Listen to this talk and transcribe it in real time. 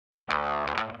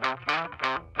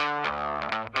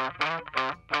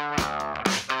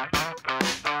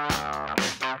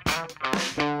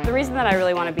that I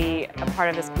really want to be a part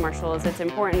of this commercial is it's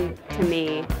important to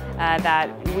me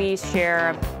that we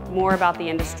share more about the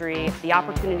industry, the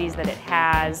opportunities that it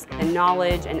has, the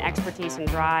knowledge and expertise and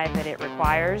drive that it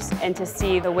requires, and to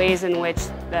see the ways in which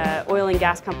the oil and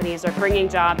gas companies are bringing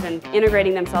jobs and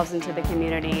integrating themselves into the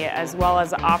community, as well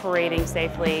as operating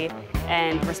safely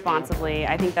and responsibly.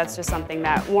 I think that's just something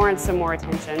that warrants some more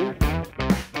attention.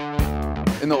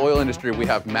 In the oil industry, we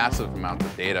have massive amounts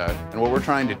of data, and what we're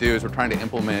trying to do is we're trying to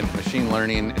implement machine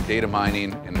learning and data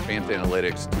mining and advanced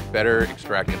analytics to better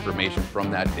extract information from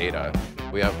that data.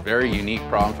 We have very unique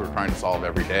problems we're trying to solve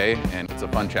every day, and it's a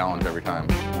fun challenge every time.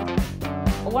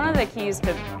 One of the keys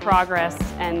to progress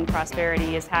and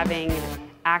prosperity is having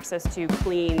access to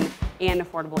clean and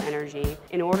affordable energy.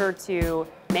 In order to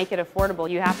make it affordable,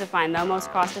 you have to find the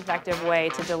most cost-effective way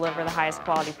to deliver the highest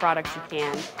quality products you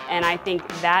can. And I think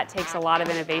that takes a lot of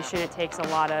innovation, it takes a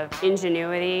lot of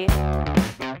ingenuity.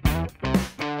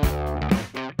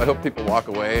 I hope people walk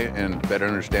away and better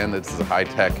understand that this is a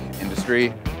high-tech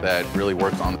industry that really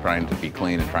works on trying to be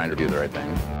clean and trying to do the right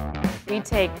thing. We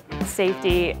take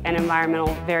safety and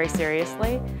environmental very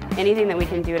seriously. Anything that we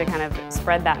can do to kind of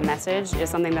spread that message is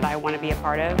something that I want to be a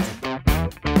part of.